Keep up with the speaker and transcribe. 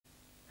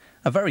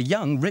A very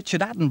young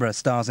Richard Attenborough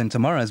stars in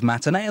tomorrow's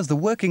matinee as the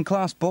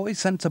working-class boy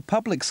sent to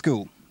public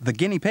school. The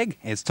Guinea Pig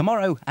is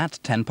tomorrow at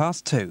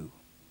 2:10.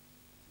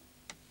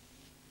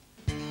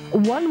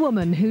 One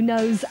woman who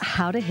knows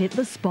how to hit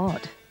the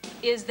spot.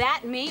 Is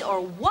that me or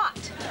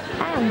what?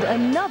 And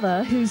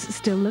another who's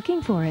still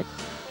looking for it.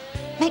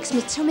 Makes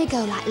me tummy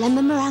go like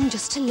lemon meringue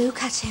just to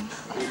look at him.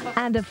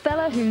 And a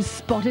fella who's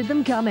spotted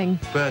them coming.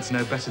 Birds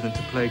know better than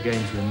to play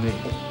games with me.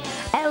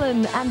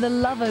 Ellen and the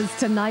Lovers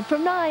tonight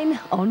from 9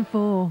 on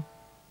 4.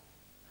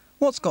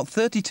 What's got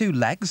 32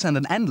 legs and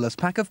an endless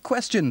pack of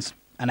questions?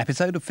 An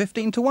episode of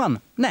 15:1,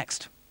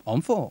 next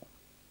on 4.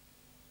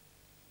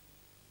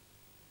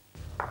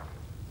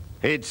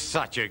 It's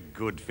such a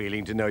good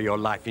feeling to know your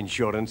life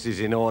insurance is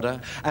in order,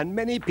 and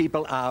many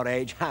people our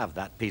age have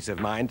that peace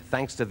of mind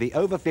thanks to the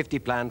over 50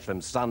 plan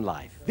from Sun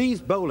Life. These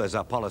bowlers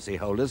are policy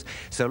holders,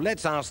 so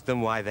let's ask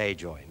them why they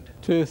joined.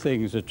 Two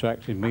things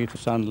attracted me to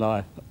Sun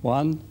Life.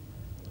 One,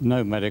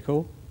 no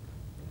medical.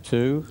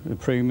 Two, the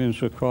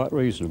premiums were quite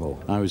reasonable.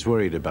 I was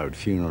worried about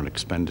funeral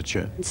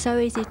expenditure. It's so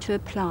easy to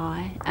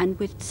apply, and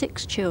with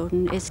 6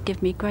 children, it's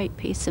given me great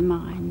peace of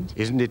mind.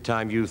 Isn't it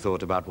time you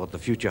thought about what the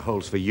future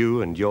holds for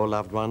you and your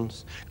loved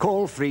ones?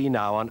 Call free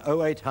now on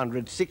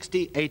 0800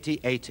 60 80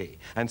 80,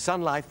 and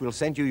Sun Life will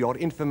send you your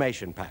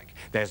information pack.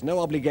 There's no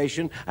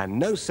obligation, and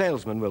no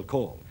salesman will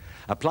call.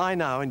 Apply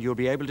now and you'll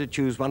be able to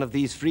choose one of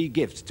these free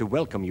gifts to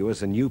welcome you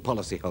as a new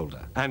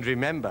policyholder. And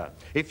remember,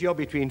 if you're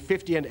between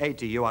 50 and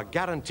 80, you are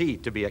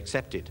guaranteed to be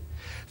accepted.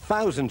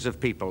 Thousands of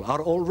people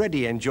are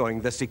already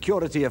enjoying the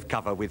security of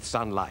cover with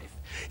Sun Life.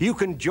 You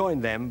can join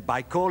them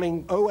by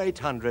calling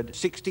 0800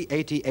 60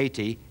 80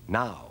 80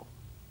 now.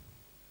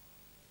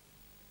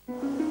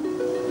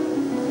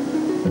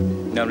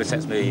 Normally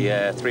takes me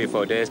 3 or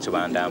 4 days to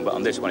wind down, but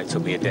on this one it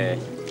took me a day.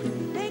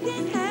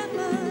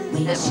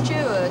 The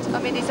steward, I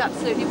mean, he's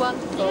absolutely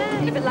wonderful. Yeah.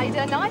 Could have laid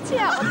her nightie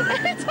out on the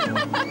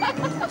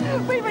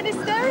bed. We were in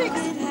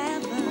hysterics.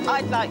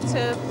 I'd like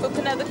to book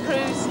another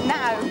cruise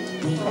now.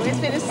 Oh, it's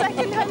been a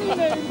second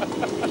honeymoon.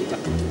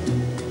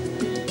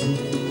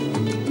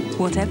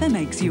 Whatever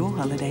makes your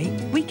holiday,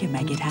 we can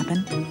make it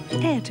happen.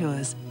 Air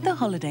Tours, the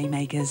holiday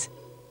makers.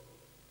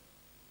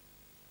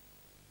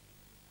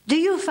 Do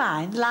you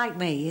find, like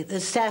me, that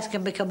stairs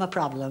can become a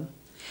problem?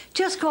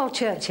 Just call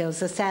Churchill's,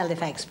 the stair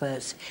lift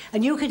experts,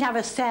 and you can have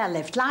a stair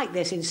lift like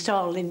this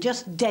installed in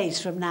just days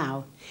from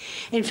now.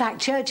 In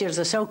fact, Churchill's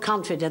are so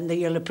confident that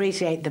you'll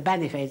appreciate the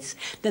benefits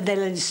that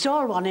they'll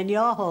install one in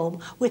your home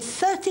with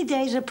 30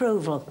 days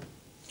approval.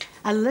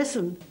 And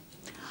listen,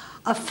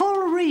 a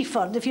full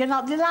refund if you're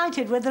not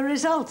delighted with the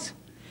results.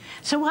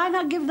 So why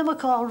not give them a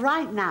call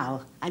right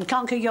now and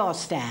conquer your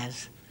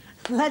stairs?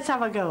 Let's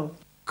have a go.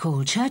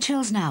 Call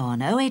Churchill's now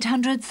on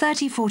 0800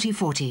 30 40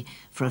 40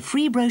 for a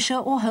free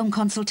brochure or home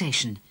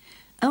consultation.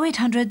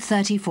 0800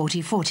 30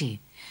 40 40.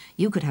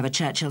 You could have a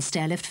Churchill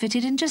stair lift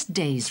fitted in just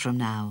days from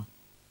now.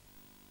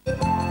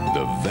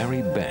 The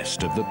very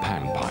best of the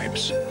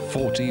panpipes.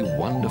 40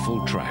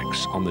 wonderful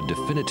tracks on the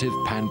definitive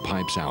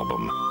panpipes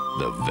album.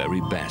 The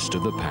very best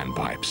of the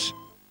panpipes.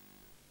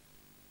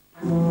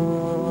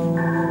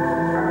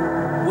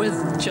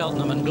 With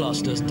Cheltenham and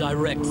Gloucester's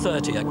Direct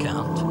 30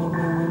 account,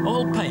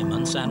 all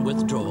payments and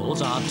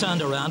withdrawals are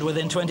turned around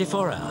within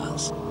 24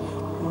 hours.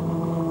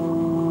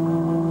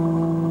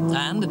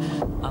 And,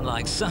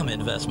 unlike some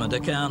investment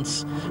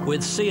accounts,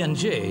 with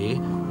C&G,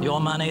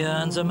 your money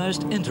earns a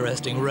most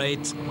interesting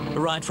rate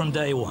right from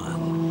day one.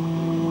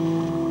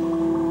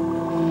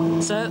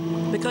 So,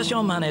 because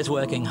your money is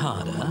working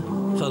harder,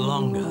 for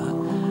longer,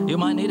 you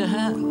might need a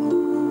hand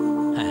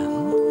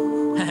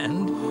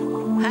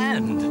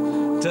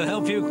to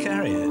help you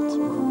carry it.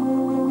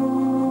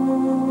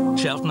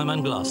 Cheltenham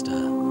and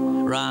Gloucester,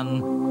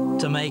 run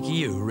to make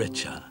you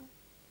richer.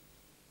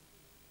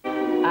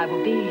 I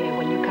will be here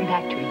when you come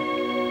back to me.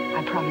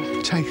 I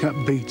promise. Take up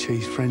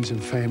BT's Friends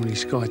and Family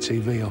Sky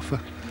TV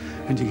offer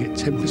and you get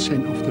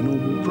 10% off the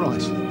normal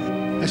price.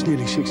 That's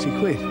nearly 60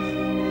 quid.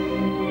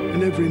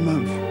 And every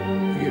month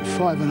you get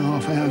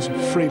 5.5 hours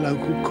of free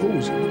local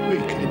calls at the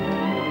weekend.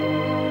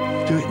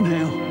 Do it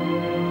now.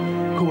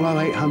 Call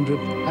 0800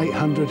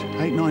 800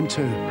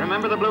 892.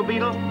 Remember the Blue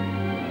Beetle?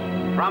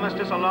 Promised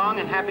us a long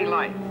and happy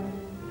life.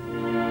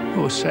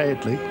 Or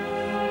sadly,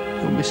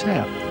 you'll miss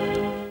out.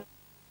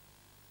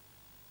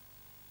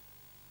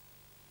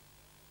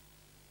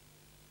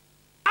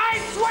 I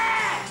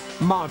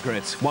swear!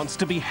 Margaret wants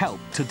to be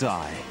helped to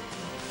die.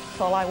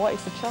 So, like, what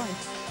is the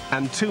choice?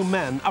 And 2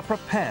 men are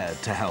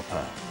prepared to help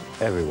her.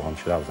 Everyone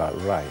should have that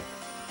right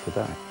to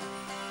die.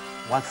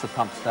 Once the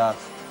pump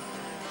starts,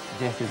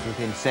 death is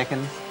within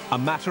seconds. A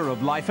matter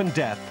of life and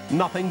death,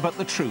 nothing but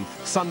the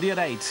truth. Sunday at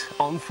 8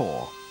 on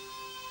 4.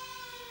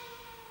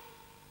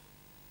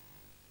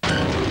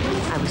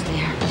 I was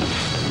there.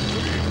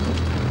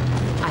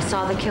 I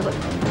saw the killer.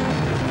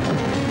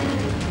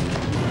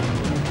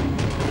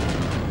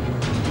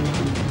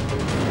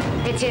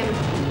 It's him.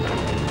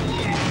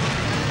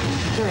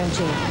 You're in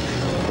jail.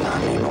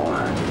 Not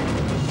anymore.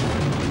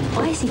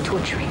 Why is he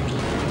torturing me?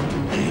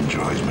 He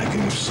enjoys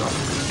making you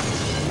suffer.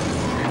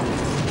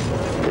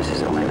 This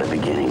is only the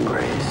beginning, Grace.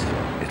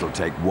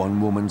 It'll take one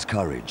woman's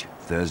courage.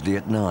 Thursday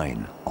at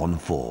 9 on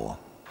 4.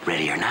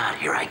 Ready or not,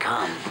 here I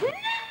come.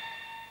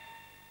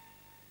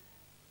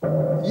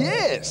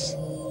 Yes!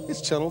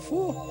 It's Channel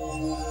 4.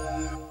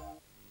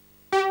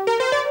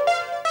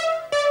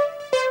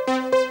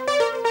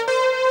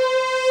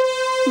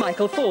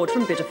 Michael Ford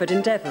from Bideford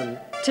in Devon,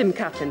 Tim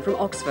Catlin from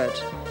Oxford,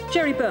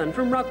 Jerry Byrne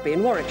from Rugby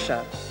in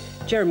Warwickshire,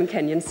 Jeremy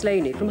Kenyon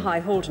Slaney from High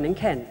Holden in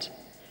Kent,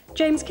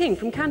 James King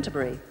from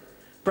Canterbury,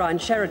 Brian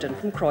Sheridan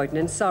from Croydon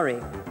in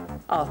Surrey,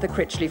 Arthur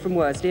Critchley from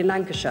Worsley in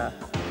Lancashire,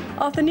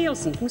 Arthur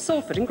Nielsen from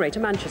Salford in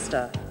Greater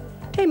Manchester,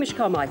 Hamish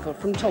Carmichael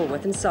from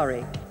Tolworth in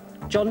Surrey,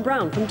 John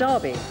Brown from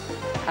Derby,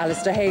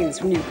 Alistair Haynes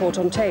from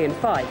Newport-on-Tay in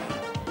Fife,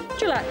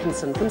 Jill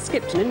Atkinson from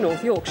Skipton in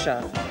North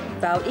Yorkshire,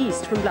 Val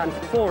East from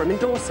Blandford Forum in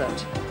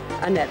Dorset,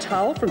 Annette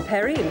Hull from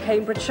Perry in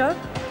Cambridgeshire,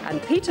 and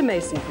Peter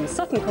Mason from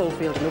Sutton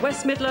Coldfield in the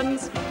West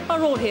Midlands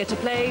are all here to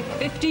play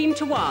 15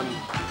 to 1.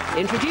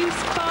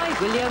 Introduced by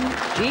William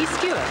G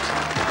Stewart.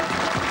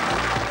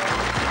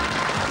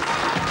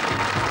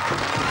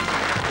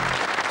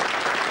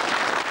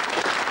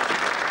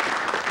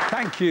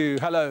 Thank you.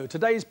 Hello.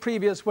 Today's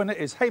previous winner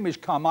is Hamish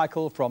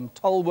Carmichael from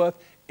Tolworth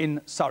in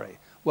Surrey.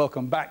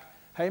 Welcome back,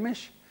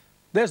 Hamish.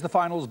 There's the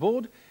finals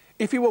board.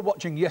 If you were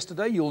watching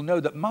yesterday, you'll know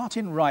that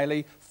Martin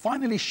Riley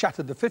finally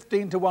shattered the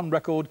 15 to 1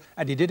 record,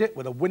 and he did it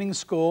with a winning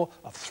score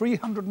of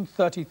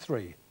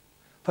 333.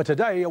 For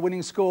today, a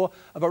winning score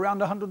of around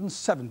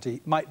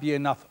 170 might be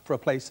enough for a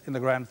place in the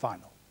grand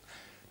final.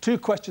 2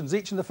 questions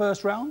each in the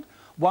first round,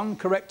 1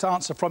 correct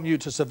answer from you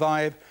to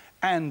survive,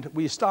 and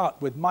we start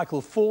with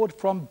Michael Ford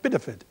from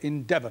Bideford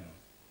in Devon.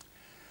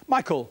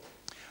 Michael,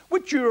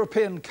 which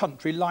European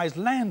country lies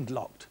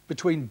landlocked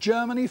between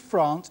Germany,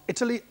 France,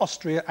 Italy,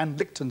 Austria and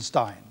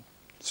Liechtenstein?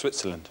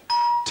 Switzerland.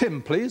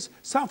 Tim, please.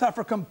 South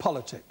African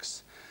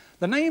politics.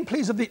 The name,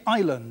 please, of the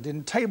island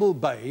in Table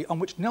Bay on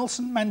which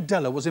Nelson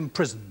Mandela was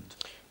imprisoned.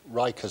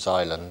 Rikers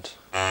Island.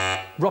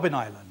 Robben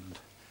Island.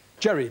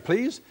 Jerry,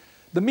 please.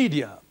 The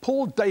media.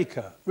 Paul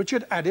Dacre,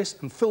 Richard Addis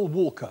and Phil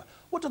Walker.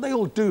 What do they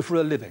all do for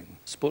a living?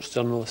 Sports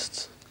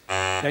journalists.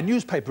 They're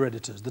newspaper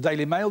editors. The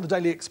Daily Mail, the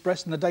Daily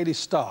Express and the Daily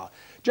Star.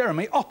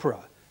 Jeremy, opera.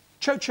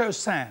 Cho Cho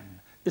San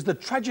is the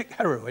tragic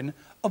heroine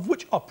of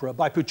which opera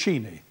by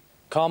Puccini?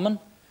 Carmen.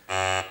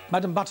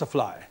 Madame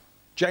Butterfly.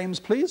 James,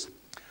 please.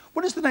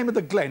 What is the name of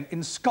the glen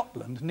in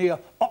Scotland near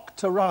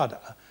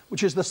Auchterarder,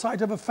 which is the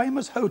site of a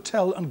famous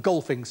hotel and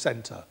golfing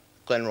centre?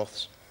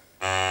 Glenrothes.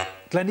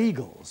 Glen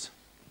Eagles.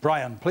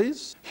 Brian,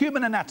 please.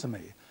 Human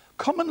anatomy.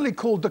 Commonly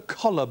called the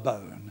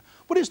collarbone.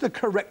 What is the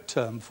correct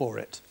term for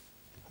it?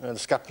 The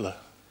scapula.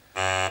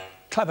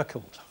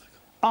 Clavicle.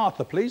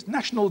 Arthur, please.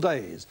 National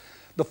days.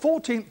 The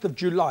 14th of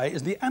July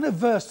is the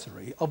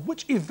anniversary of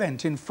which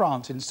event in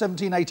France in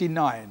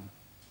 1789?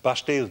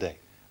 Bastille Day.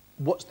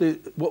 What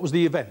was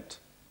the event?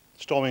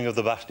 Storming of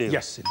the Bastille.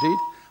 Yes, indeed.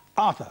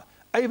 Arthur,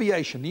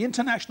 aviation, the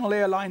international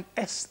airline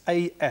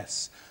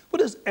SAS.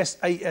 What does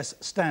SAS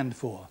stand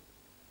for?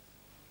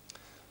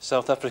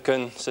 South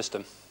African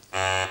system.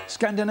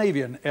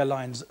 Scandinavian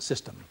Airlines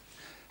system.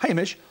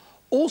 Hamish,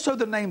 also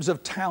the names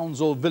of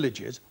towns or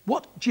villages.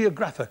 What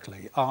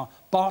geographically are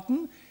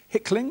Barton,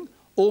 Hickling,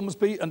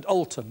 Ormsby and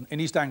Alton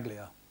in East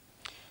Anglia?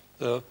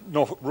 The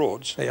Norfolk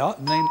Broads. They are.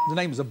 The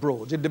names are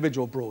Broads,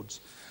 individual Broads.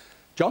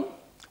 John,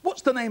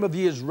 what's the name of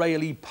the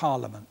Israeli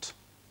parliament?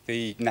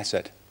 The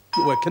Knesset.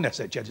 Well,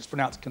 Knesset, yeah, it's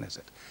pronounced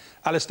Knesset.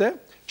 Alistair,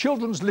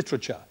 children's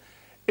literature.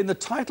 In the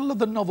title of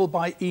the novel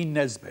by E.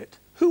 Nesbit,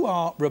 who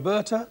are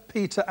Roberta,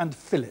 Peter and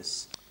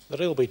Phyllis?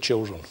 They'll be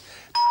children.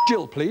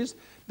 Jill, please.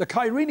 The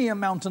Kyrenia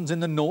Mountains in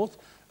the north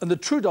and the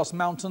Troodos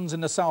Mountains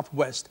in the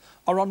southwest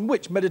are on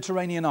which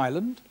Mediterranean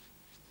island?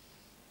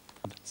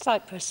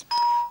 Cyprus.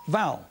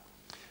 Val,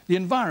 the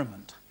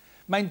environment.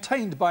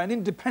 Maintained by an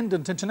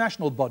independent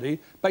international body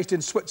based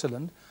in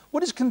Switzerland,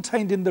 what is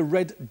contained in the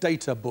Red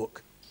Data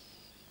Book?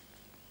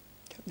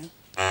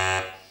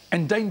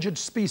 Endangered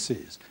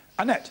species.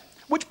 Annette,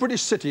 which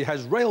British city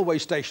has railway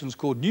stations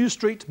called New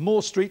Street,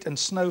 Moore Street and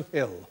Snow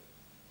Hill?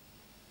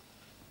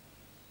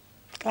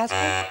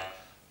 Glasgow.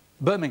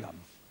 Birmingham.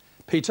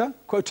 Peter,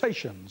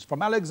 quotations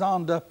from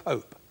Alexander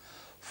Pope.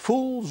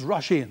 Fools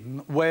rush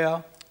in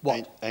where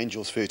what?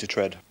 Angels fear to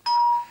tread.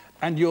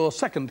 And your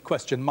second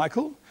question,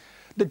 Michael.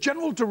 The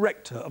General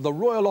Director of the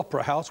Royal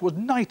Opera House was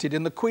knighted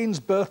in the Queen's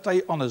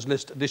Birthday Honours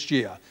List this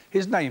year.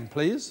 His name,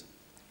 please?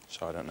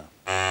 Sorry, I don't know.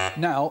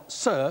 Now,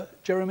 Sir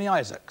Jeremy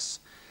Isaacs.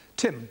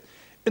 Tim,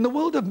 in the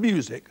world of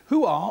music,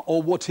 who are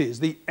or what is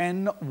the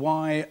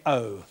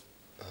NYO?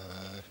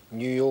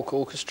 New York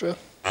Orchestra.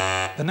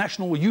 The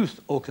National Youth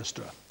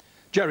Orchestra.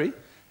 Jerry,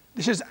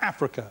 this is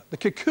Africa. The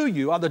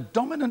Kikuyu are the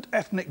dominant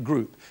ethnic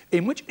group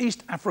in which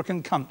East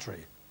African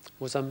country?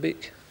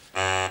 Mozambique.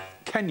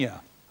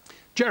 Kenya.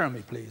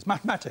 Jeremy, please.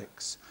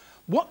 Mathematics.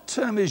 What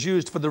term is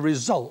used for the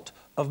result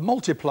of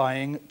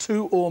multiplying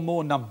 2 or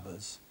more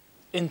numbers?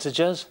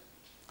 Integers.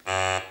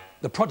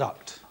 The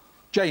product.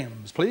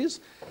 James, please.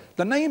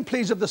 The name,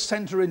 please, of the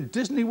centre in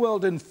Disney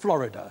World in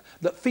Florida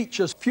that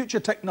features future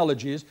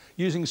technologies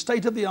using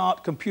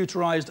state-of-the-art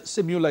computerised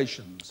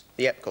simulations.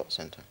 The Epcot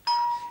Centre.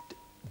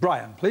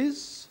 Brian,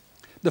 please.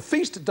 The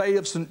feast day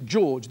of St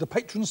George, the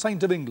patron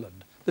saint of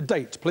England. The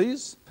date,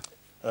 please.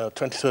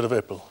 23rd of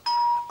April.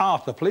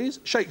 Arthur, please.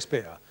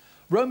 Shakespeare.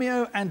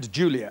 Romeo and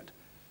Juliet.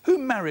 Who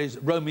marries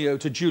Romeo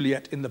to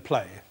Juliet in the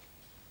play?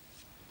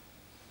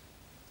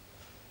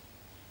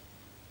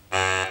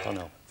 Don't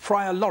know.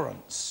 Friar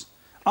Lawrence.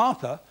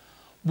 Arthur,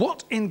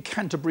 what in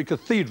Canterbury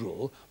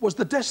Cathedral was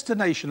the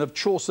destination of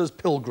Chaucer's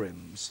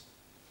pilgrims?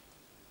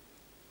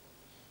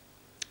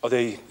 Oh,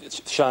 the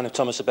Shrine of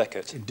Thomas a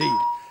Becket. Indeed.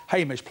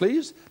 Hamish,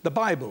 please. The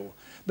Bible.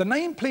 The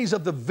name, please,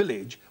 of the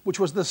village which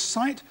was the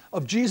site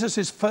of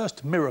Jesus'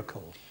 first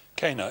miracle.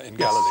 Cana in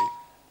Galilee.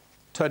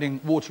 Turning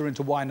water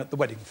into wine at the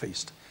wedding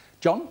feast.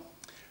 John?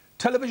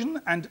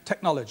 Television and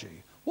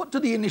technology. What do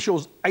the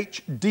initials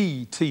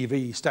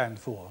HDTV stand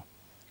for?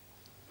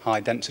 High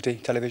density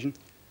television.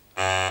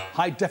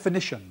 High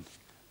definition.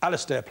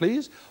 Alistair,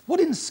 please. What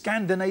in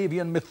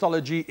Scandinavian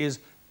mythology is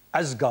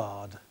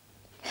Asgard?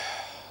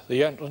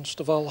 The entrance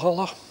to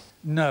Valhalla.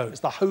 No, it's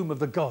the home of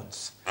the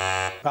gods.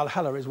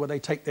 Valhalla is where they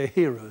take their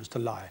heroes to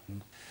lie.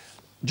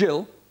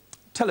 Jill,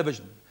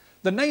 television.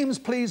 The names,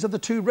 please, of the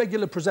two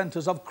regular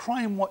presenters of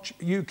Crime Watch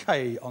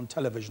UK on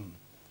television.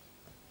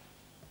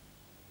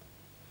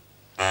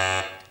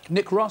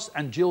 Nick Ross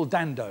and Jill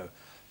Dando.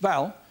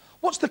 Val,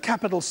 what's the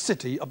capital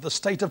city of the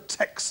state of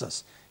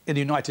Texas in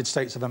the United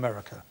States of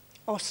America?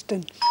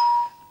 Austin.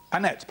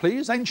 Annette,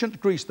 please. Ancient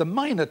Greece, the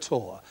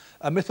Minotaur,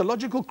 a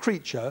mythological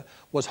creature,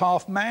 was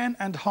half man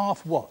and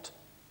half what?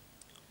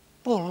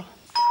 Bull.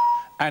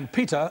 And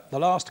Peter, the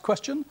last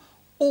question.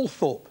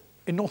 Althorpe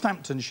in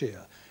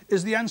Northamptonshire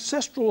is the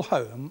ancestral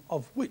home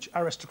of which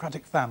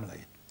aristocratic family?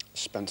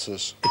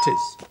 Spencers. It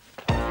is.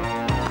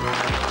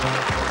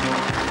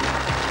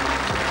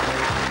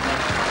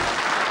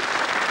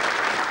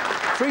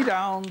 Three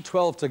down,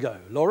 12 to go.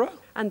 Laura?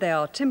 And they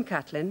are Tim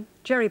Catlin,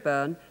 Jerry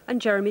Byrne and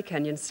Jeremy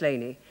Kenyon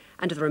Slaney.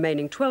 And of the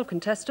remaining 12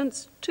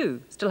 contestants,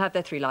 2 still have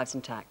their 3 lives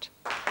intact.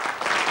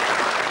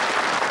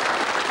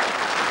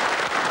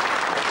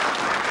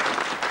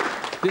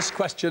 This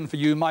question for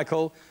you,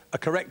 Michael, a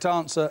correct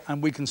answer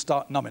and we can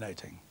start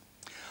nominating.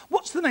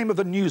 What's the name of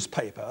the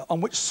newspaper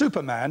on which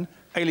Superman,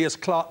 alias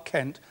Clark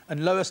Kent,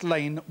 and Lois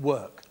Lane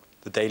work?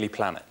 The Daily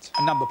Planet.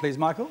 A number, please,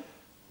 Michael.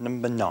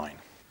 Number 9.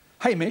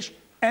 Hamish,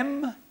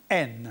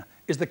 Mn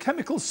is the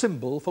chemical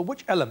symbol for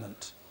which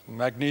element?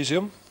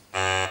 Magnesium.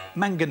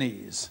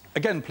 Manganese.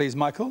 Again, please,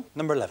 Michael.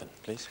 Number 11,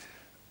 please.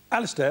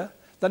 Alistair,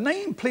 the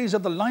name, please,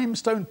 of the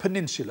limestone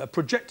peninsula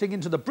projecting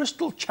into the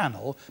Bristol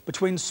Channel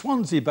between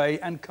Swansea Bay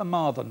and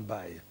Carmarthen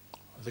Bay.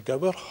 The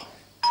Gower.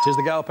 It is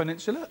the Gower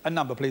Peninsula. A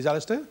number, please,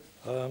 Alistair.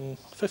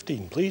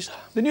 15, please.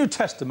 The New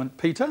Testament,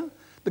 Peter.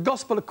 The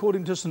Gospel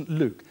according to St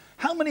Luke.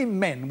 How many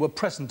men were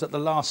present at the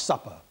Last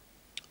Supper?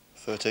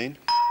 13.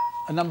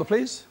 A number,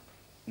 please.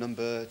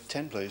 Number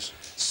 10, please.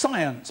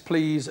 Science,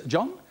 please,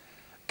 John.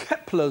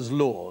 Kepler's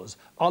laws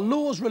are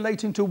laws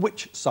relating to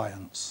which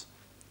science?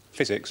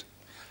 Physics.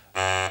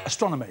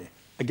 Astronomy.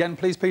 Again,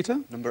 please, Peter.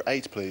 Number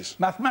 8, please.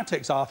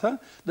 Mathematics, Arthur.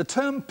 The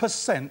term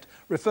percent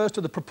refers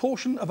to the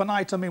proportion of an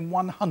item in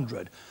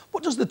 100.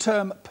 What does the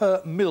term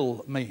per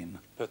mil mean?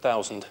 Per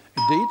thousand.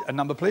 Indeed. A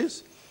number,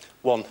 please.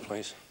 1,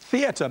 please.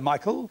 Theatre,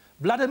 Michael.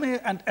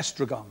 Vladimir and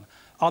Estragon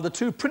are the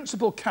 2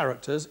 principal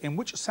characters in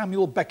which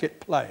Samuel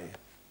Beckett play?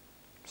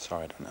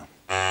 Sorry, I don't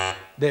know.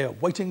 They're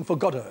Waiting for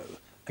Godot.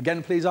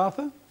 Again, please,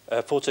 Arthur.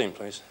 14,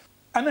 please.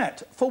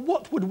 Annette, for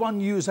what would one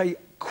use a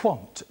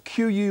quant,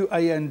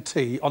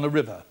 Q-U-A-N-T, on a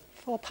river?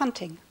 For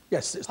punting.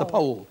 Yes, it's the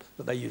pole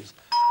that they use.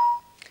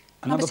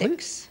 A Number please?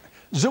 6.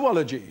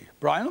 Zoology.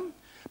 Brian,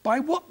 by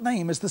what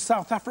name is the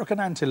South African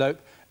antelope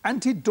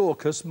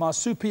Antidorcus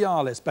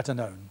marsupialis better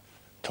known?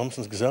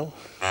 Thompson's gazelle.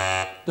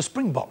 The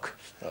springbok.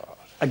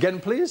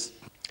 Again, please.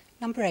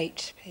 Number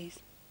 8, please.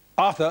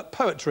 Arthur,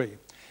 poetry.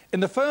 In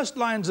the first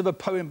lines of a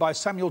poem by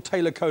Samuel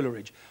Taylor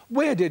Coleridge,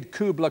 where did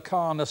Kubla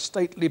Khan a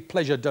stately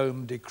pleasure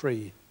dome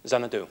decree?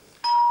 Xanadu.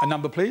 A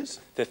number, please.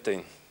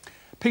 15.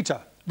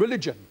 Peter,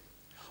 religion.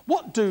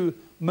 What do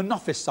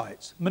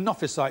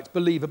monophysites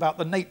believe about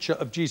the nature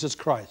of Jesus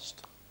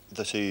Christ?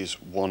 That he's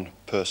one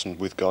person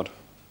with God,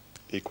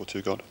 equal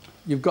to God.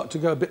 You've got to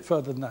go a bit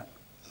further than that.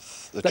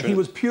 That he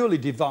was purely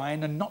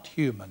divine and not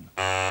human.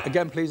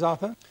 Again, please,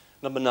 Arthur.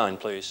 Number 9,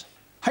 please.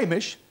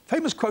 Hamish,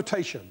 famous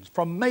quotations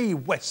from Mae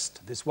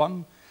West, this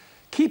one.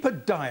 Keep a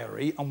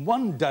diary and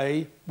one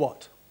day,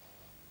 what?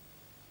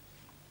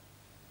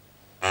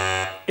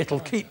 It'll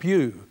keep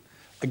you.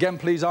 Again,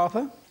 please,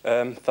 Arthur.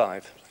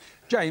 5.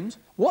 James,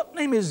 what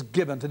name is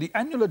given to the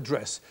annual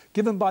address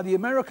given by the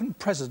American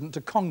president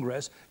to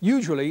Congress,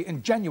 usually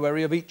in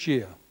January of each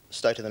year?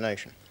 State of the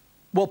Nation.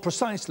 Well,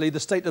 precisely the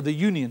State of the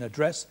Union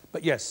address,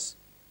 but yes.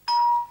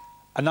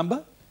 A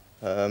number?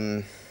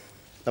 Number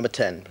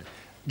 10.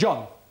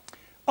 John,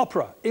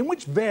 opera. In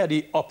which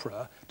Verdi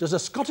opera does a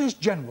Scottish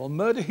general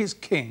murder his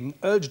king,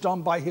 urged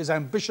on by his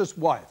ambitious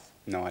wife?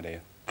 No idea.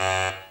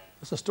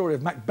 That's the story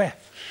of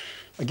Macbeth.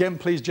 Again,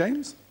 please,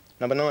 James.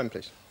 Number 9,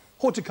 please.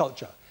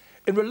 Horticulture.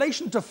 In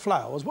relation to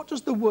flowers, what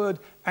does the word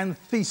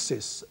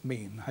anthesis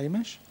mean,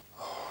 Hamish?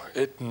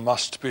 It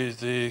must be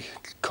the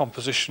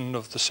composition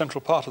of the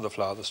central part of the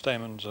flower, the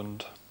stamens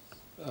and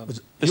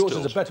Yours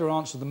is a better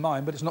answer than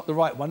mine, but it's not the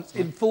right one. It's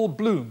in full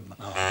bloom.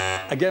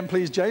 Again,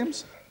 please,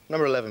 James.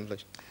 Number 11,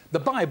 please. The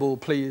Bible,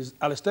 please,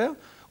 Alistair.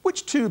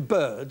 Which two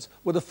birds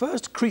were the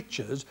first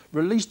creatures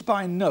released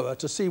by Noah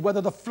to see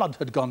whether the flood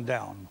had gone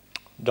down?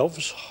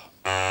 Doves.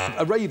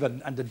 A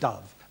raven and a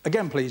dove.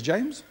 Again, please,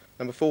 James.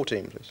 Number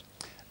 14, please.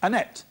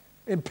 Annette,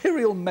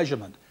 imperial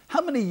measurement.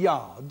 How many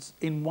yards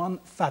in 1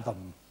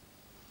 fathom?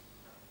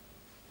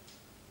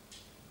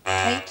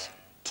 8.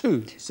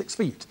 2, 6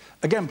 feet.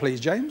 Again, please,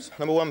 James.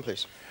 Number 1,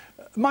 please.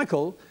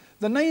 Michael,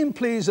 the name,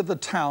 please, of the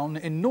town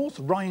in North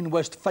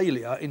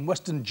Rhine-Westphalia in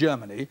western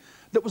Germany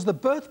that was the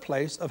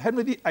birthplace of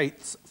Henry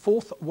VIII's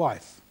 4th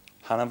wife.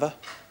 Hanover.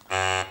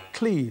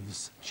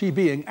 Cleves, she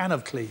being Anne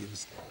of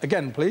Cleves.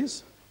 Again,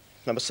 please.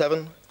 Number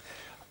 7.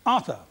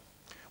 Arthur,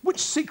 which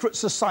secret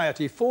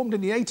society formed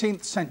in the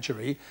 18th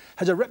century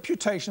has a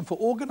reputation for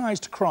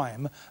organised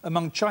crime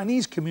among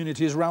Chinese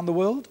communities around the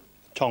world?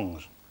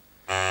 Tongs.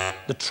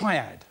 The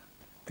Triad.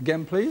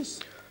 Again,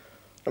 please.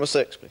 Number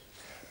 6, please.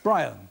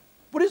 Brian,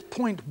 what is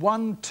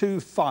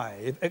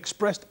 0.125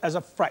 expressed as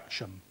a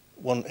fraction?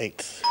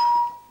 1/8.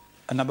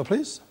 A number,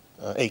 please.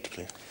 8,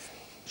 please.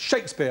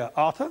 Shakespeare,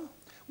 Arthur.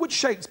 Which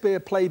Shakespeare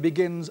play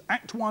begins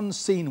Act 1,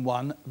 Scene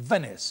 1,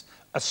 Venice,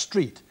 a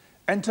street?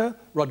 Enter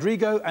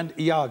Rodrigo and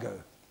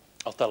Iago.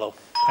 Othello.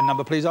 A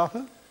number, please,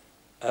 Arthur.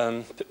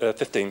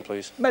 15,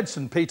 please.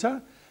 Medicine,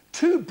 Peter.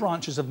 2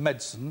 branches of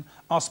medicine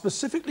are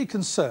specifically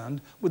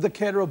concerned with the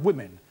care of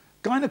women.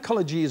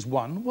 Gynecology is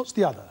one. What's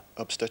the other?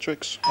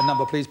 Obstetrics. A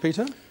number, please,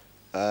 Peter.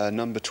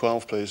 Number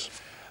 12, please.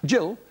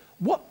 Jill,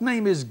 what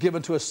name is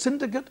given to a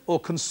syndicate or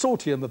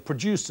consortium of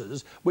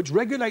producers which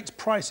regulates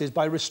prices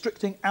by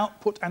restricting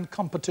output and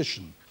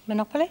competition?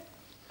 Monopoly.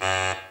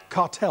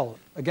 Cartel.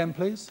 Again,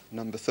 please.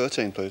 Number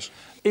 13, please.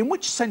 In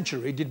which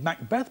century did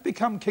Macbeth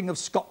become King of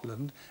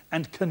Scotland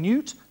and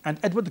Canute and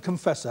Edward the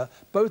Confessor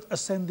both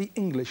ascend the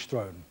English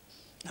throne?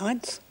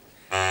 9th.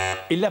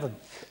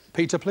 11th.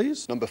 Peter,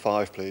 please. Number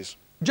 5, please.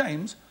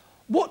 James,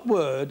 what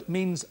word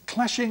means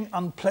clashing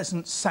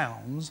unpleasant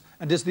sounds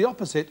and is the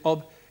opposite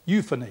of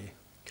euphony?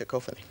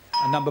 Cacophony.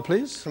 A number,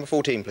 please. Number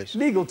 14, please.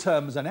 Legal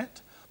terms,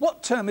 Annette.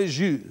 What term is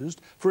used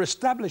for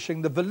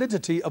establishing the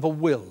validity of a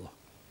will?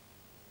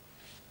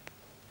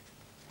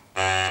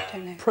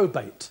 Don't know.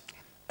 Probate.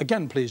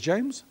 Again, please,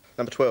 James.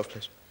 Number 12,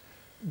 please.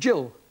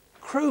 Jill,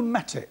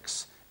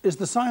 chromatics is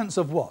the science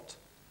of what?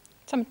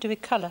 Something to do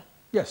with colour.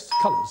 Yes,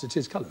 colours. It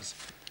is colours.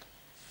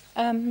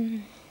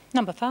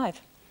 Number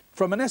 5.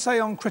 From an essay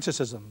on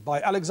criticism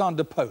by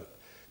Alexander Pope,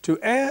 to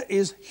err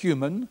is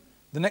human.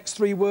 The next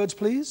 3 words,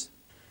 please.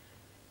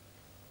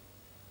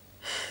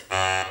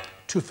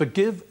 To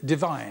forgive,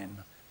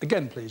 divine.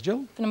 Again, please,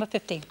 Jill. Number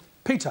 15.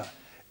 Peter,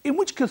 in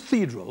which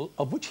cathedral,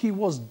 of which he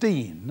was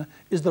dean,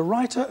 is the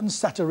writer and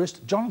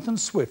satirist Jonathan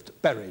Swift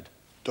buried?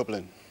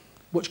 Dublin.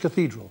 Which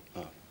cathedral?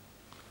 Oh.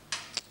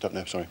 Don't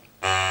know, sorry.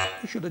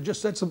 You should have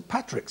just said St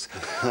Patrick's.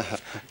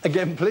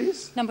 Again,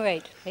 please. Number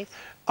 8, please.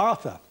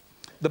 Arthur,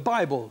 the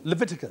Bible,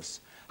 Leviticus.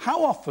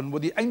 How often were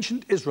the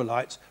ancient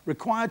Israelites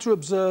required to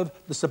observe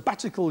the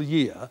sabbatical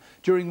year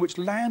during which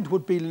land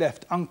would be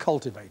left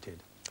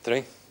uncultivated?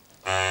 3.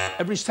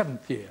 Every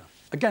 7th year.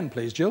 Again,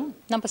 please, Jill.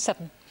 Number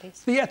 7, please.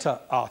 Theatre,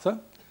 Arthur.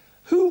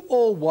 Who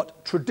or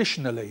what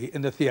traditionally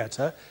in the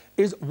theatre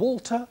is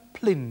Walter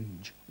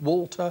Plinge?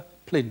 Walter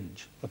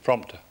Plinge. The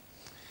prompter.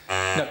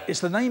 No, it's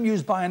the name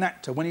used by an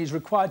actor when he's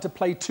required to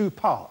play 2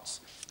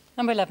 parts.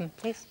 Number 11,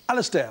 please.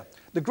 Alistair,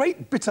 the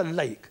Great Bitter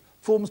Lake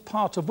forms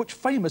part of which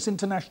famous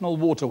international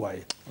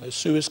waterway? The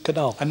Suez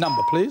Canal. A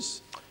number,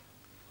 please.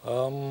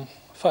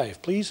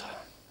 5, please.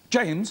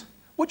 James,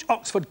 which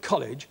Oxford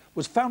college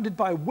was founded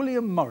by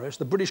William Morris,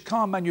 the British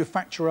car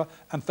manufacturer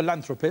and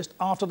philanthropist,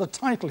 after the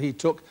title he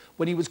took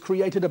when he was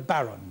created a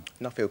baron?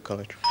 Nuffield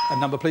College. A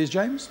number, please,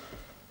 James.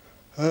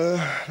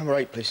 Number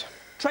 8, please.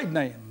 Trade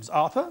names,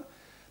 Arthur.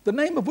 The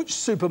name of which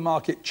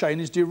supermarket chain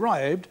is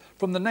derived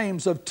from the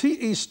names of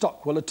T.E.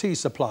 Stockwell, a tea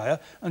supplier,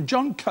 and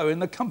John Cohen,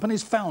 the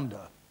company's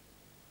founder?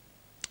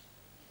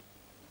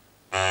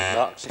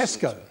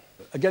 Tesco.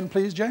 Again,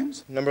 please,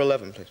 James. Number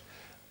 11, please.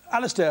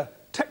 Alistair,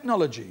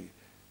 technology.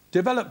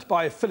 Developed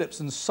by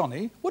Philips and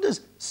Sony, what does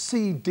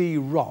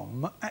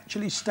CD-ROM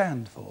actually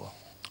stand for?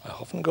 I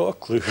haven't got a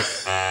clue.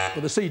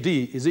 Well, the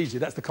CD is easy.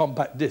 That's the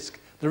compact disc.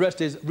 The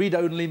rest is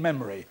read-only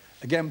memory.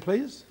 Again,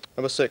 please.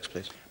 Number 6,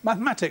 please.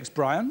 Mathematics,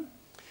 Brian.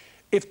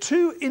 If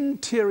 2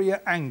 interior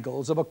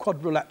angles of a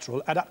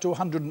quadrilateral add up to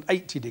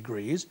 180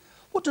 degrees,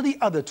 what do the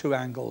other 2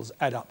 angles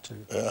add up to?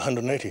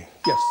 180.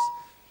 Yes,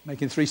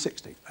 making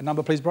 360. A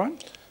number, please, Brian.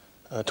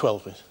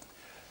 12, please.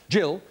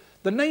 Jill,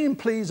 the name,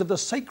 please, of the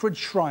sacred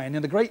shrine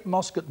in the great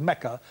mosque at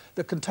Mecca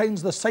that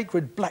contains the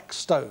sacred black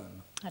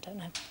stone? I don't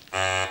know.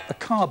 The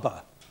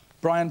Kaaba.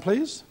 Brian,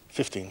 please.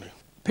 15.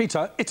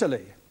 Peter,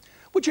 Italy.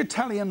 Which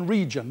Italian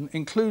region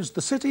includes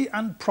the city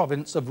and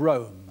province of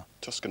Rome?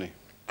 Tuscany.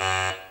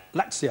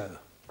 Lazio.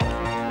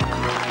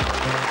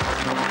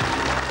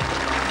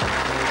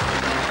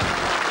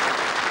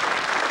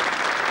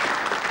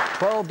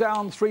 12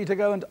 down, 3 to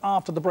go, and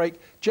after the break,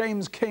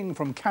 James King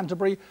from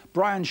Canterbury,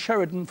 Brian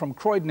Sheridan from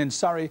Croydon in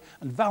Surrey,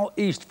 and Val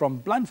East from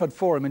Blandford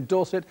Forum in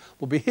Dorset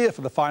will be here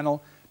for the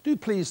final. Do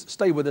please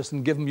stay with us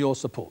and give them your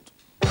support.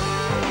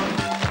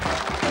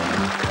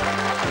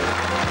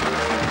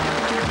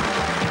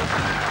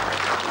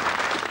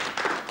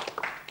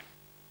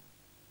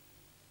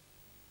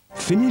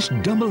 Finish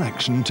double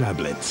action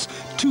tablets,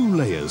 2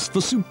 layers for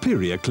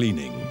superior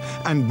cleaning.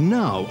 And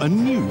now a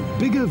new,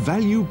 bigger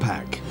value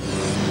pack.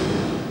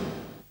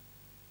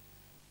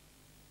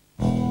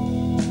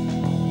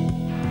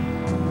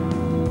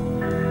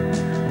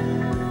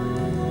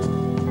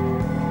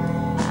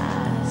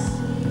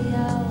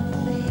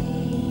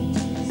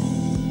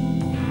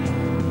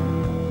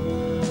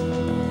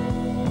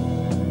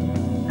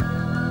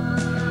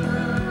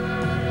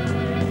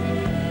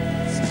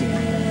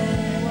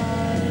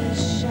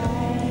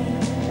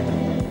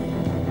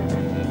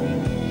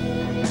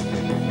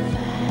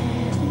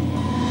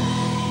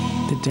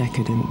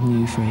 Decadent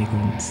new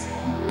fragrance,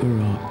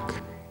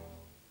 Baroque.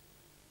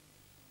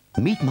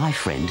 Meet my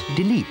friend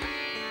Dilip.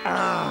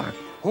 Ah,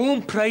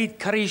 home pride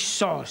curry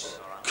sauce.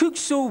 Cooks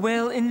so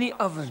well in the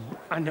oven,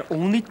 and it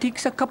only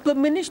takes a couple of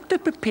minutes to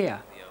prepare.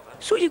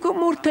 So you've got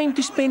more time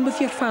to spend with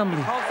your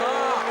family.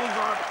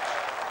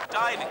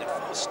 Diving at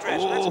full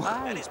stretch.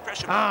 That is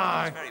pressure.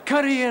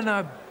 Curry in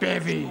a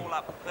bevy.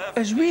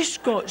 As we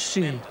Scots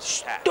say,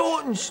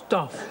 stot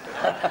stuff.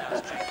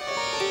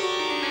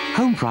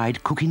 Home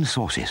Pride cooking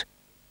sauces.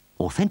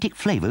 Authentic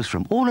flavours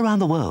from all around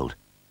the world.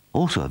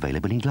 Also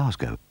available in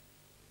Glasgow.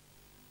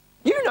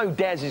 You know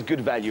Daz is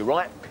good value,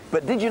 right?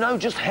 But did you know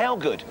just how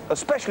good?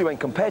 Especially when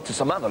compared to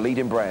some other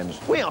leading brands.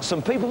 We asked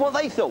some people what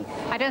they thought.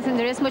 I don't think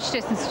there is much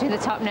distance between the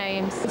top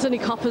names. There's only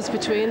coppers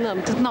between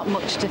them. There's not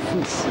much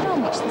difference. They're all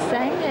much the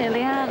same,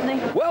 really, aren't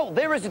they? Well,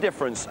 there is a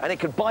difference, and it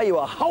could buy you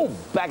a whole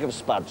bag of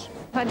spuds.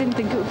 I didn't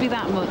think it would be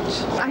that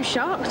much. I'm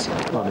shocked.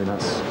 I mean,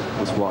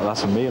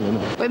 that's a meal, isn't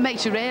it? Well, it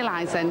makes you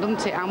realise then,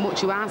 doesn't it, how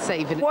much you are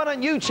saving. Why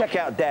don't you check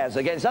out Daz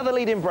against other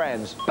leading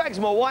brands? Bags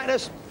more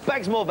whiteness,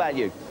 bags more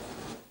value.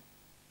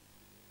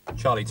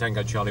 Charlie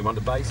Tango, Charlie 1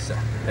 to base,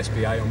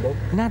 SPA on board.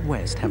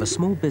 NatWest have a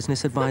small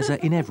business advisor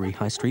in every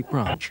high street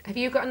branch. Have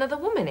you got another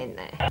woman in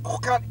there? Oh,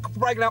 God,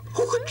 break it up.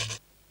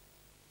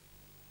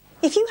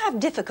 If you have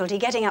difficulty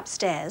getting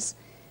upstairs,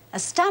 a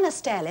Stana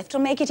stair lift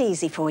will make it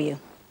easy for you.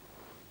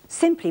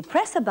 Simply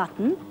press a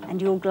button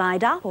and you'll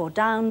glide up or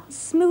down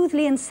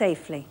smoothly and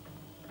safely.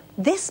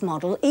 This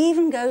model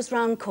even goes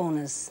round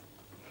corners.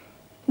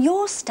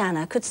 Your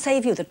Stana could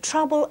save you the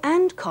trouble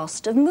and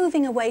cost of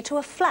moving away to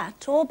a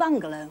flat or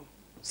bungalow,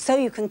 so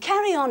you can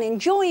carry on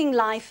enjoying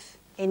life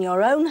in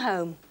your own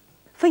home.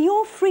 For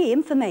your free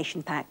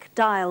information pack,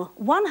 dial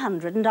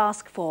 100 and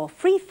ask for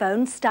free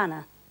phone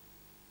Stana.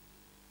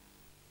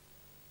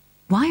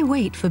 Why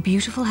wait for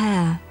beautiful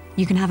hair?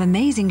 You can have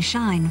amazing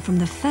shine from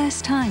the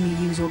first time you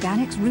use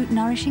Organic's Root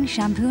Nourishing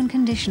Shampoo and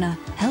Conditioner.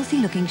 Healthy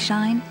looking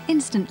shine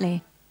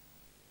instantly.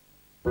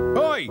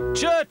 Oi,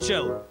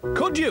 Churchill!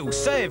 Could you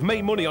save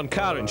me money on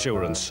car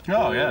insurance?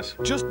 Oh, yes.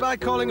 Just by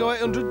calling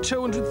 0800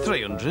 200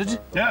 300?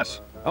 Yes.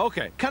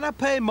 OK, can I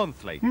pay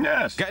monthly?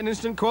 Yes. Get an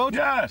instant quote?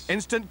 Yes.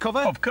 Instant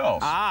cover? Of course.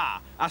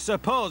 Ah, I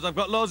suppose I've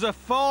got loads of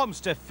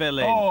forms to fill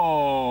in.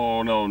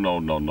 Oh, no.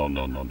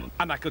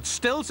 And I could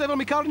still save on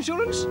my car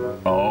insurance?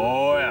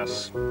 Oh,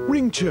 yes.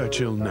 Ring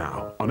Churchill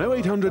now on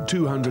 0800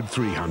 200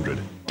 300.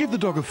 Give the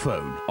dog a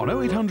phone on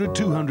 0800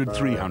 200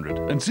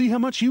 300 and see how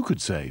much you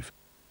could save.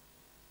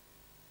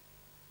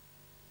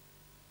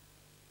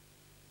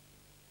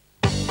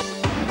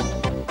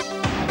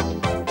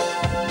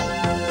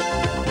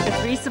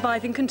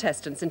 Surviving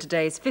contestants in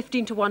today's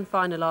 15-to-1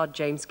 final are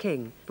James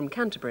King from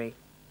Canterbury,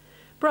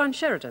 Brian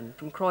Sheridan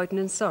from Croydon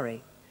in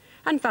Surrey,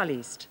 and Val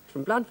East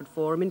from Blandford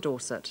Forum in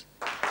Dorset.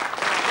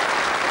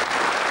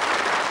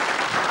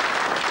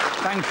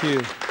 Thank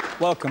you.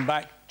 Welcome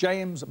back.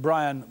 James,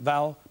 Brian,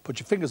 Val, put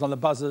your fingers on the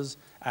buzzers,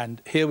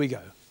 and here we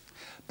go.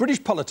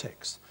 British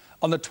politics.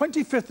 On the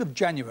 25th of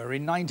January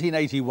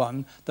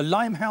 1981, the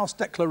Limehouse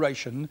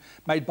Declaration,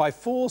 made by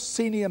 4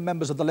 senior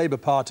members of the Labour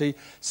Party,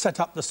 set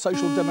up the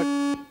Social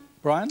Democratic...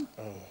 Brian?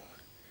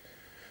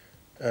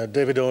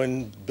 David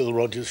Owen, Bill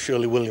Rogers,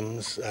 Shirley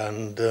Williams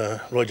and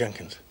Roy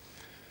Jenkins.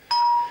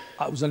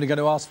 I was only going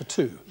to ask for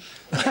 2.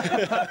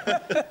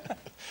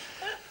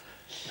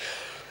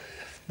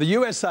 The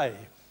USA.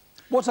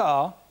 What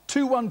are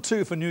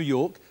 212 for New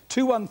York,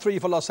 213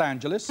 for Los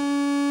Angeles?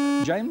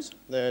 James?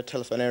 The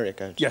telephone area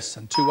codes. Yes,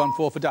 and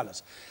 214 for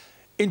Dallas.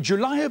 In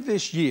July of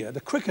this year,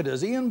 the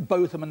cricketers Ian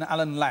Botham and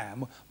Alan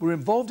Lamb were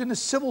involved in a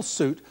civil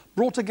suit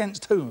brought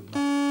against whom?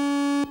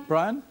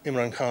 Brian?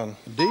 Imran Khan.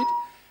 Indeed.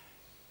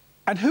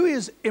 And who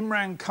is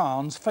Imran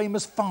Khan's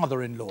famous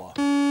father-in-law?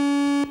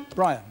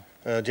 Brian?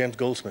 James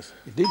Goldsmith.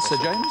 Indeed, Sir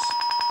James.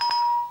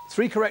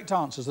 3 correct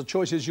answers. The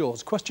choice is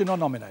yours. Question or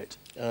nominate?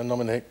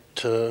 Nominate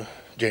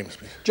James,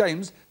 please.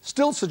 James,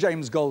 still Sir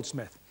James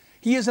Goldsmith.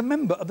 He is a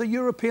member of the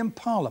European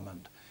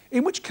Parliament.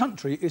 In which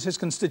country is his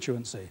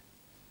constituency?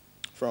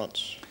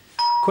 France.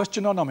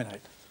 Question or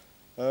nominate?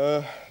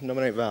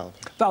 Nominate Val.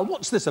 Val,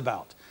 what's this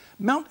about?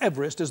 Mount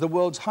Everest is the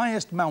world's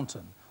highest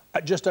mountain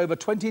at just over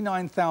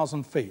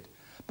 29,000 feet.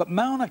 But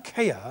Mauna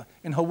Kea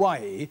in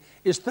Hawaii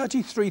is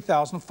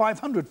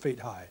 33,500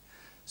 feet high.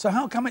 So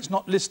how come it's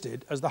not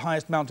listed as the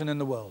highest mountain in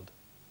the world?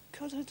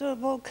 Because it's a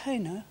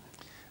volcano.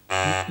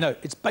 No,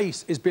 its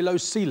base is below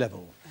sea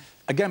level.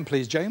 Again,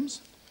 please,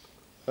 James.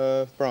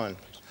 Brian.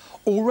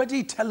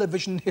 Already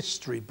television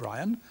history,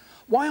 Brian.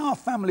 Why are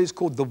families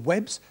called the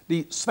Webbs,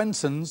 the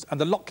Svensons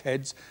and the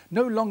Lockheads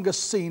no longer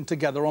seen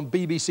together on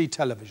BBC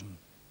television?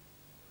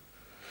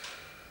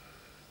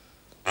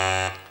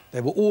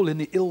 They were all in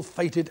the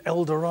ill-fated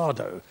El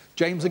Dorado.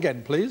 James,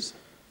 again, please.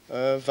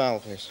 Val,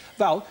 please.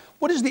 Val,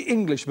 what is the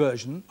English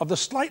version of the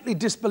slightly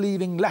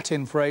disbelieving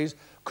Latin phrase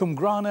cum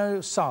grano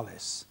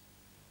salis?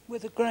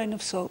 With a grain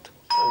of salt.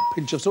 Or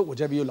pinch of salt,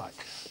 whichever you like.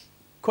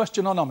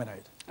 Question or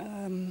nominate?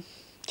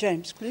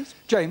 James, please.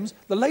 James,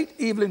 the late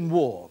Evelyn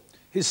Waugh.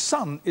 His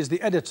son is the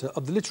editor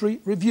of the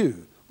Literary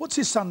Review. What's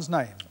his son's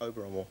name?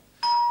 Oberon Waugh.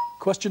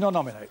 Question or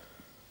nominate?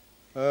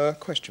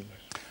 Question, please.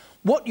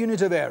 What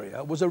unit of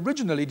area was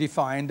originally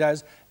defined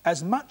as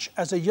much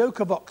as a yoke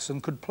of oxen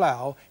could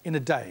plough in a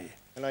day?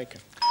 An acre.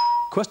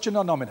 Question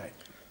or nominate?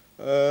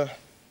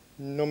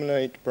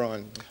 Nominate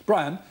Brian.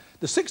 Brian,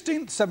 the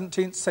 16th,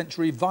 17th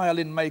century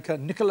violin maker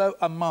Niccolo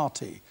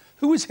Amati.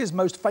 Who is his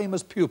most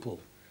famous pupil?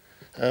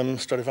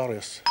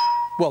 Stradivarius.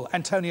 Well,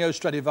 Antonio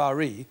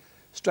Stradivari.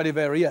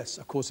 Stradivarius,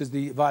 of course, is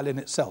the violin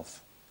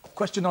itself.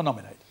 Question or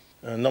nominate?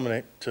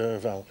 Nominate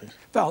Val, please.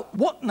 Val,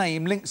 what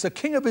name links a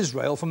king of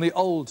Israel from the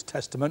Old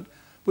Testament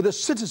with a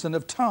citizen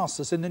of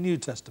Tarsus in the New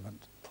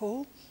Testament?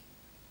 Paul?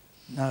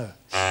 No.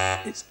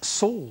 It's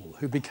Saul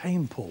who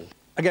became Paul.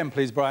 Again,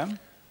 please, Brian.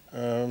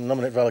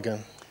 Nominate Val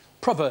again.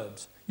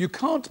 Proverbs. You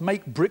can't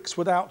make bricks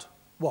without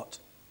what?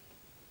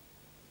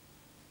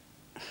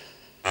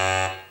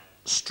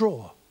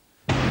 Straw.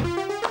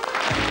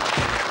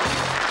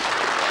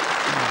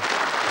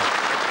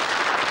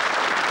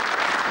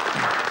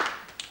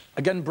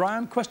 Again,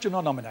 Brian, question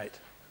or nominate?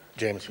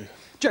 James, please.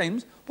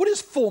 James, what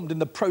is formed in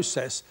the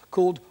process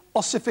called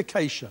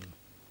ossification?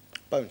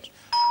 Bones.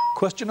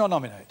 Question or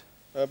nominate?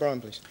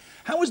 Brian, please.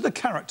 How is the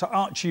character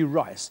Archie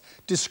Rice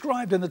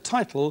described in the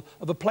title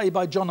of a play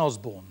by John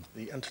Osborne?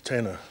 The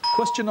Entertainer.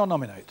 Question or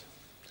nominate?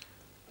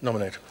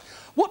 Nominate.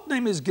 What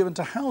name is given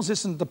to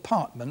houses and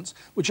apartments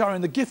which are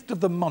in the gift of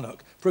the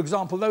monarch? For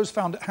example, those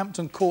found at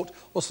Hampton Court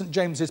or St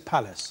James's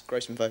Palace?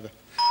 Grace and favour.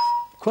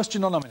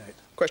 Question or nominate?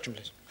 Question,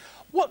 please.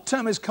 What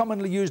term is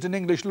commonly used in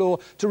English law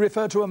to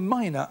refer to a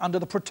minor under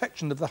the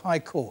protection of the High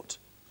Court?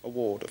 A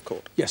ward of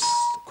court. Yes.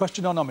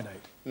 Question or nominate?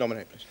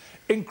 Nominate, please.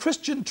 In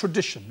Christian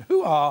tradition,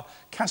 who are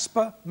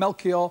Caspar,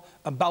 Melchior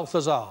and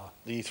Balthazar?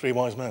 The three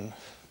wise men.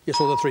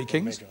 Yes, all the three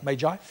kings.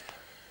 Magi.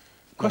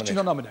 Question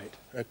or nominate?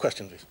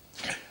 Question, please.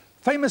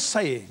 Famous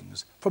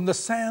sayings from the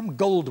Sam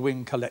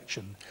Goldwyn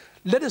collection.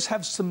 Let us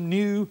have some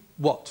new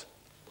what?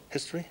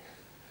 History.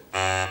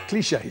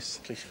 Clichés.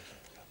 Clichés.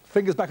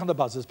 Fingers back on the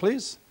buzzers,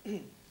 please.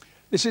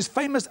 This is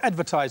famous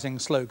advertising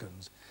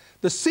slogans.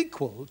 The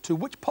sequel to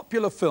which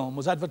popular film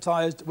was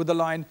advertised with the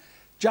line,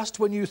 just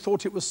when you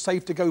thought it was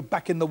safe to go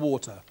back in the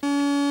water?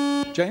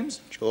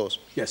 James? Jaws.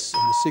 Yes,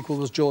 and the sequel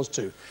was Jaws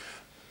 2.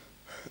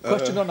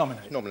 Question or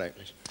nominate? Nominate,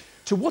 please.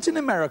 To what in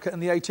America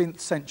in the 18th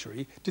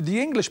century did the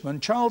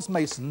Englishmen Charles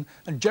Mason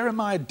and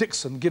Jeremiah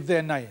Dixon give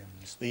their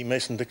names? The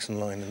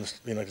Mason-Dixon line in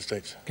the United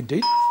States.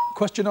 Indeed.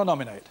 Question or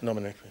nominate?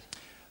 Nominate, please.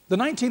 The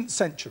 19th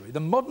century,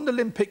 the modern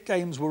Olympic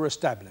Games were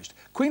established.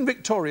 Queen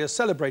Victoria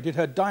celebrated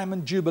her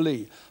Diamond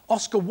Jubilee.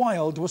 Oscar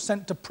Wilde was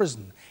sent to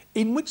prison.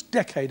 In which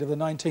decade of the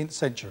 19th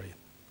century?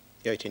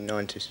 The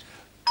 1890s.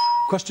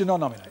 Question or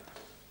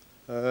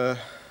nominate?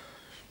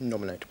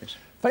 Nominate, please.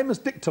 Famous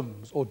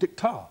dictums, or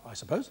dictar, I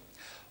suppose.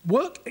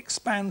 Work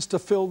expands to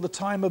fill the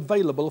time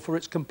available for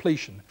its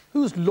completion.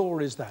 Whose law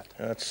is that?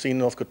 It's C.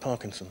 Northcote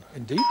Parkinson.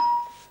 Indeed.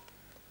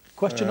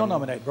 Question or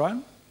nominate,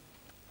 Brian?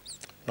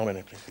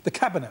 Nominate, please. The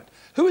Cabinet.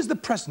 Who is the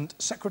present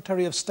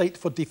Secretary of State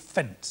for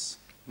Defence?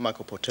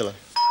 Michael Portillo.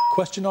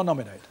 Question or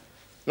nominate?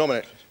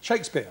 Nominate.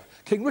 Shakespeare.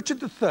 King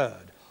Richard III.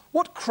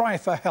 What cry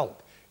for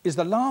help is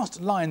the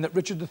last line that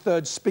Richard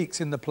III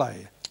speaks in the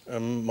play?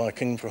 My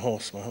king for a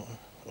horse,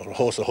 or a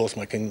horse,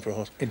 my king for a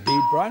horse.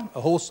 Indeed, Brian.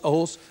 A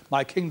horse,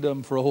 my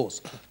kingdom for a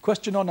horse.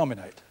 Question or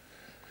nominate?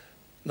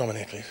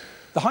 Nominate, please.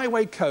 The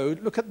Highway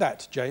Code. Look at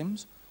that,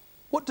 James.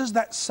 What does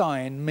that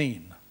sign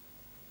mean?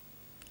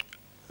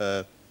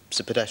 It's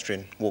a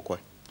pedestrian walkway.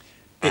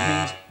 It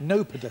means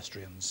no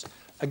pedestrians.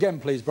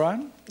 Again, please,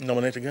 Brian.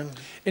 Nominate again.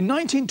 In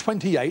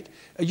 1928,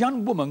 a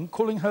young woman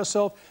calling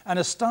herself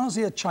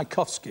Anastasia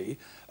Tchaikovsky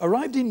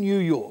arrived in New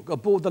York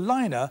aboard the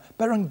liner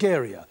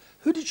Berengaria.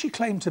 Who did she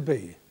claim to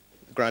be?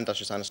 The Grand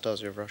Duchess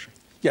Anastasia of Russia.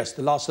 Yes,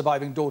 the last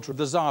surviving daughter of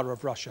the Tsar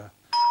of Russia.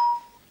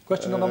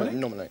 Question or nominate?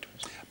 Nominate,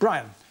 please.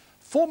 Brian,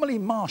 formerly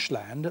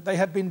marshland, they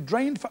have been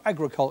drained for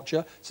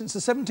agriculture since the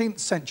 17th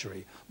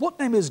century. What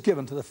name is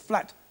given to the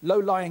flat,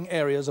 low-lying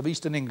areas of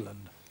eastern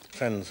England?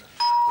 Fens.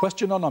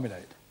 Question or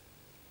nominate?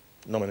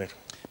 Nominate.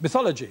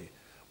 Mythology.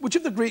 Which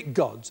of the Greek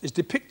gods is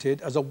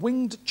depicted as a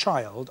winged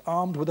child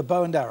armed with a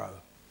bow and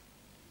arrow?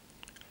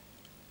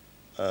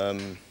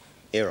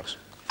 Eros.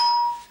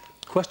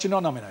 Question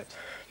or nominate?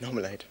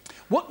 Nominate.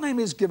 What name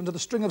is given to the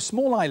string of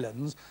small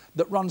islands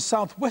that run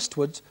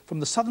southwestwards from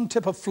the southern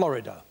tip of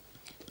Florida?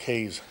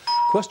 Keys.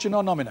 Question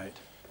or nominate?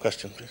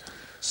 Question, please.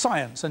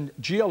 Science and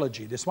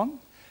geology, this one.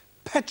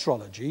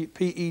 Petrology,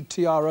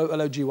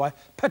 P-E-T-R-O-L-O-G-Y,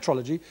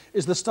 petrology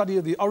is the study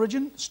of the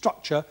origin,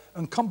 structure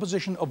and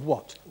composition of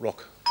what?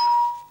 Rock.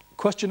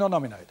 Question or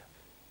nominate?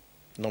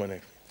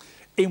 Nominate.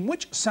 In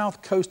which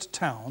South Coast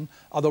town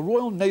are the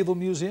Royal Naval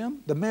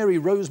Museum, the Mary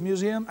Rose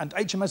Museum and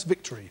HMS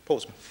Victory?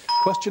 Portsmouth.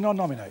 Question or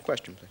nominate?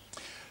 Question, please.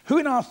 Who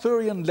in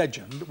Arthurian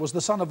legend was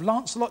the son of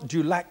Lancelot,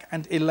 Dulac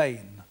and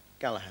Elaine?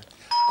 Galahad.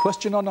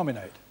 Question or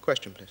nominate?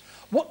 Question, please.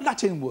 What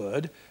Latin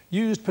word,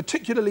 used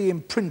particularly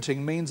in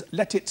printing, means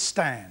let it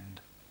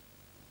stand?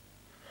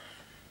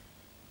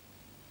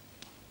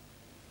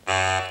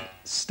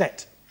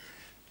 Stet.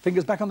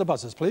 Fingers back on the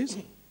buzzers, please.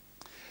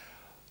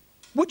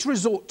 Which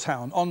resort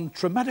town on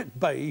Traumatic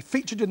Bay,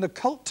 featured in the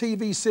cult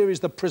TV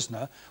series The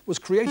Prisoner, was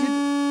created...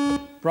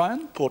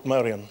 Brian? Port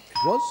Marion.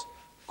 It was.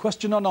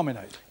 Question or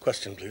nominate?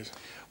 Question, please.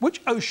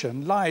 Which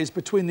ocean lies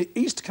between the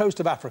east coast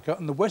of Africa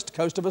and the west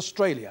coast of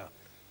Australia?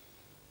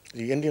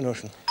 The Indian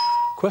Ocean.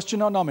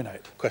 Question or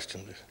nominate?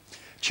 Question, please.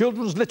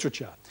 Children's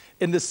literature.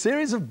 In the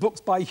series of books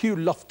by Hugh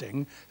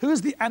Lofting, who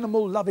is the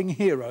animal-loving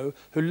hero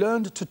who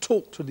learned to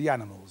talk to the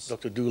animals?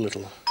 Dr.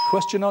 Dolittle.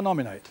 Question or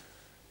nominate?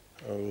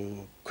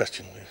 Oh,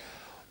 question, please.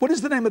 What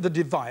is the name of the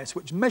device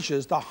which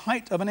measures the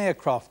height of an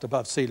aircraft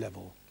above sea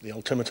level? The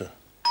altimeter.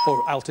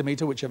 Or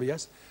altimeter, whichever,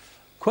 yes.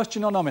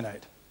 Question or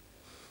nominate?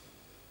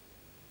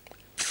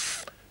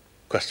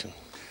 Question.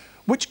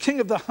 Which king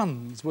of the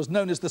Huns was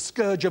known as the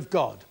Scourge of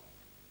God?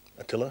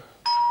 Attila.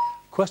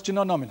 Question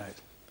or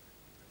nominate?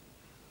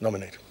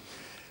 Nominate.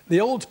 The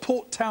old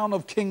port town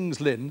of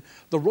King's Lynn,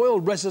 the royal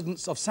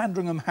residence of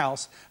Sandringham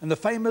House and the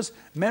famous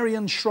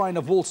Marian Shrine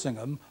of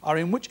Walsingham are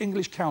in which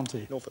English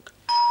county? Norfolk.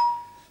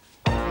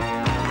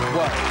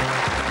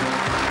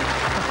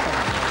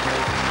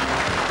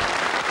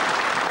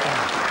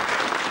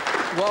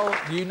 Well,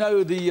 you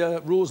know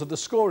the rules of the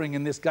scoring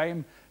in this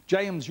game.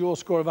 James, your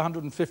score of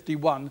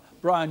 151.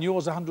 Brian,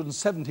 yours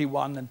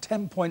 171, and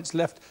 10 points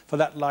left for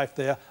that life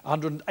there,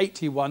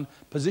 181.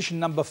 Position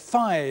number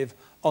 5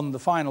 on the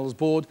finals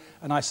board,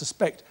 and I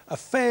suspect a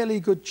fairly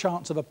good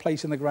chance of a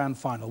place in the grand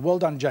final. Well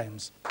done,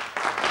 James.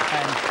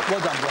 And well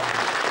done, Brian.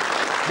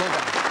 Well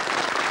done.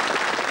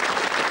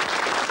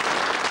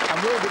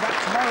 And we'll be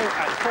back tomorrow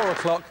at 4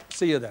 o'clock.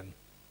 See you then.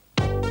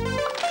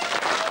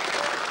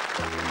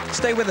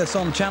 Stay with us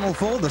on Channel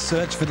 4. The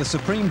search for the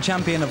Supreme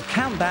Champion of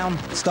Countdown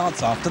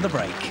starts after the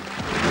break.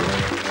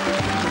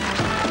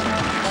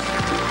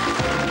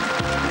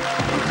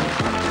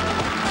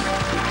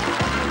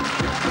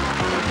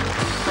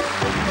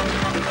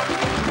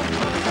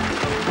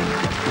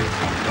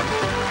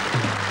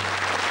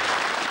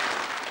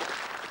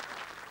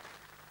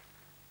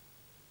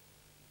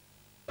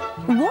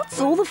 What's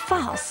all the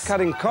fuss?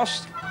 Cutting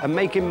costs and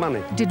making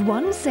money. Did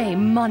one say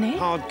money?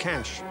 Hard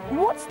cash.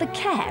 What's the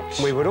catch?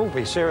 We would all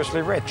be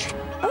seriously rich.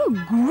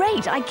 Oh,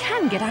 great! I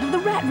can get out of the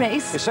rat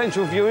race.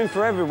 Essential viewing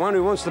for everyone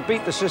who wants to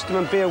beat the system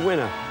and be a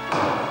winner.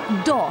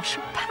 Dosh,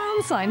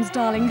 pound signs,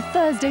 darling.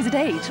 Thursdays at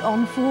 8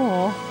 on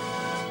 4.